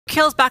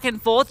kills back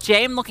and forth.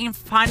 Jame looking to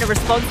find a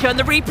response here, and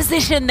the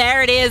reposition,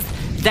 there it is.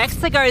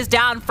 Dexter goes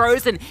down,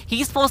 Frozen.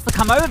 He's forced to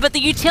come over, but the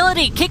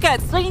utility kicker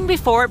swinging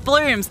before it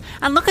blooms.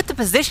 And look at the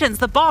positions.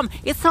 The bomb,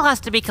 it still has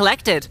to be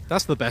collected.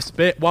 That's the best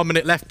bit. 1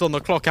 minute left on the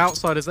clock.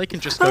 Outsiders, they can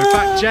just go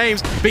back.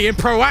 James being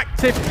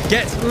proactive,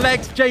 gets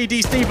legs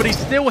JDC, but he's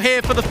still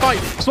here for the fight.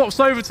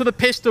 Swaps over to the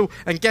pistol,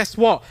 and guess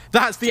what?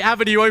 That's the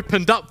avenue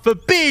opened up for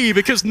B,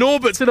 because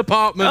Norbert's in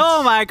apartment.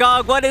 Oh my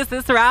god, what is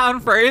this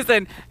round,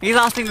 Frozen? He's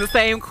asking the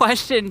same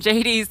question.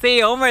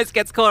 JDC almost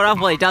gets caught up.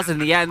 Well, he does in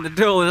the end. The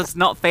duel does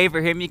not favor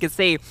him, you can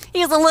see.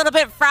 He's a little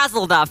bit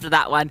frazzled after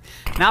that one.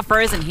 Now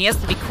Frozen, he has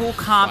to be cool,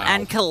 calm,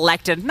 and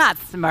collected. Not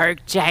smoke,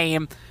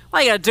 Jame. Why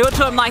are you gonna do it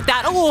to him like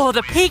that? Oh,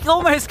 the peak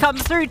almost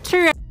comes through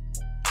too.